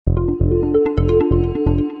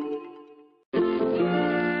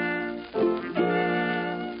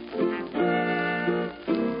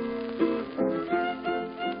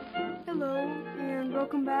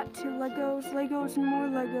Legos and more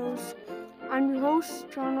Legos. I'm your host,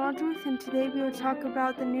 John Wadsworth, and today we will talk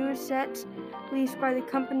about the newest sets released by the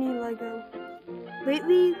company LEGO.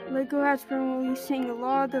 Lately, LEGO has been releasing a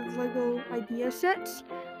lot of LEGO idea sets,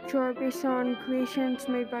 which are based on creations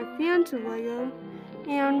made by fans of LEGO,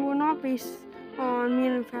 and were not based on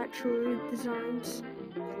manufacturer designs.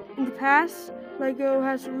 In the past, LEGO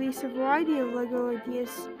has released a variety of LEGO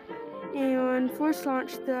ideas and first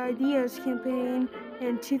launched the Ideas campaign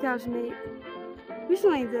in 2008.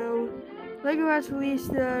 Recently, though, LEGO has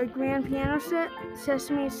released the Grand Piano set,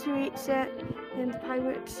 Sesame Street set, and the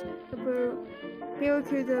Pirates of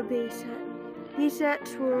Barracuda Bay set. These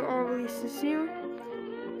sets were all released this year.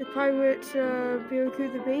 The Pirates of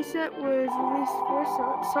Barracuda Bay set was released first, so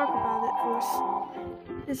let's talk about it first.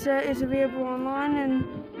 This set is available online and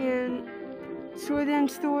in Sweden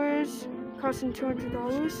stores, costing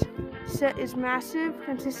 $200. The set is massive,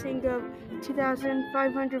 consisting of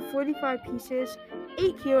 2,545 pieces,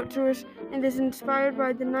 8 characters, and is inspired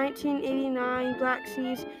by the 1989 Black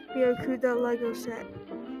Seas Barracuda LEGO set.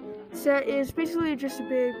 The set is basically just a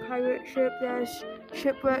big pirate ship that is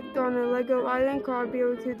shipwrecked on a LEGO island called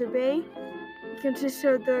Barracuda Bay. It consists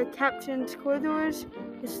of the captain's corridors,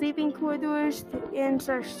 the sleeping corridors, the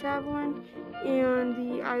inn/tavern, and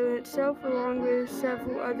the island itself, along with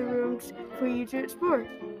several other rooms for you to explore.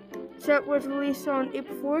 The set was released on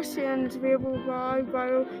April 4th and is available by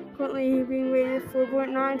Bio, currently being rated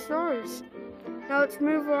 4.9 stars. Now let's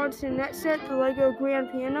move on to the next set, the LEGO Grand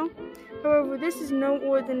Piano. However, this is no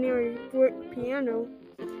ordinary brick piano.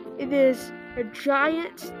 It is a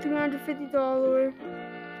giant $350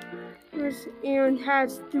 and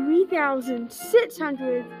has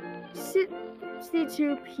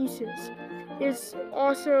 3,662 pieces. It's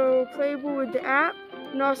also playable with the app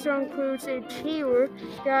and also includes a chair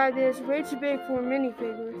that is way too big for a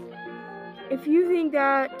minifigure. If you think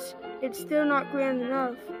that it's still not grand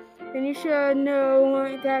enough, then you should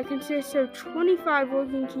know that it consists of 25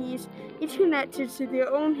 working keys, each connected to their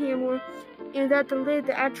own hammer, and that the lid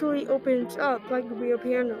actually opens up like a real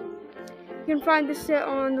piano. You can find this set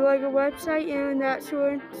on the LEGO website and that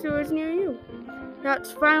stores near you. Now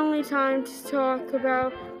it's finally time to talk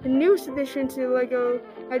about the newest addition to the LEGO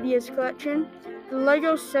Ideas collection, the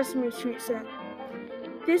LEGO Sesame Street set.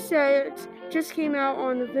 This set just came out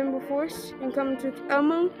on November 4th and comes with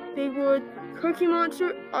Elmo, Big Wood, Cookie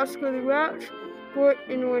Monster, Oscar the Grouch, Bert,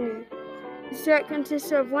 and Orny. The set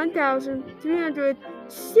consists of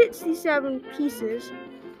 1,367 pieces.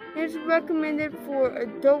 It's recommended for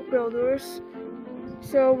adult builders,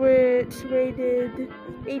 so it's rated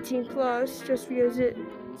 18 plus just because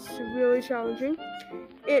it's really challenging.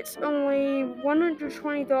 It's only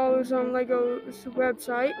 $120 on LEGO's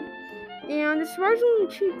website, and it's surprisingly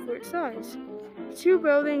cheap for its size. 2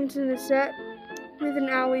 buildings in the set with an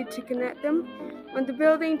alley to connect them. On the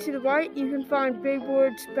building to the right, you can find Big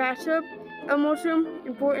Bird's bathtub, Elmo's room,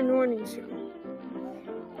 and Bert and Orny's room.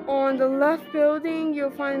 On the left building,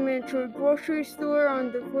 you'll find a miniature grocery store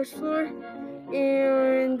on the first floor,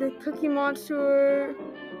 and the Cookie Monster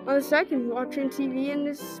on the second, watching TV in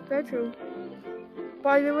this bedroom.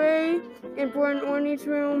 By the way, in Bert and Orny's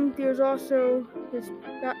room, there's also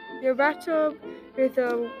their bathtub with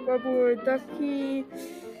a rubber ducky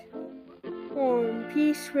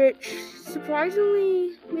piece, which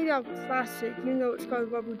surprisingly made out of plastic, even though it's called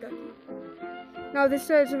rubber ducky. Now this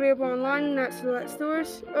set is available online and at select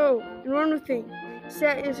stores. Oh, and one more thing. This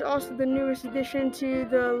set is also the newest addition to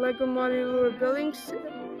the LEGO Modular Buildings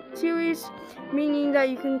series, meaning that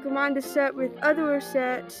you can combine the set with other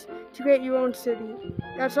sets to create your own city.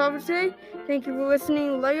 That's all for today. Thank you for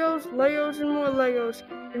listening. Legos, and more Legos,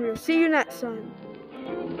 and we'll see you next time.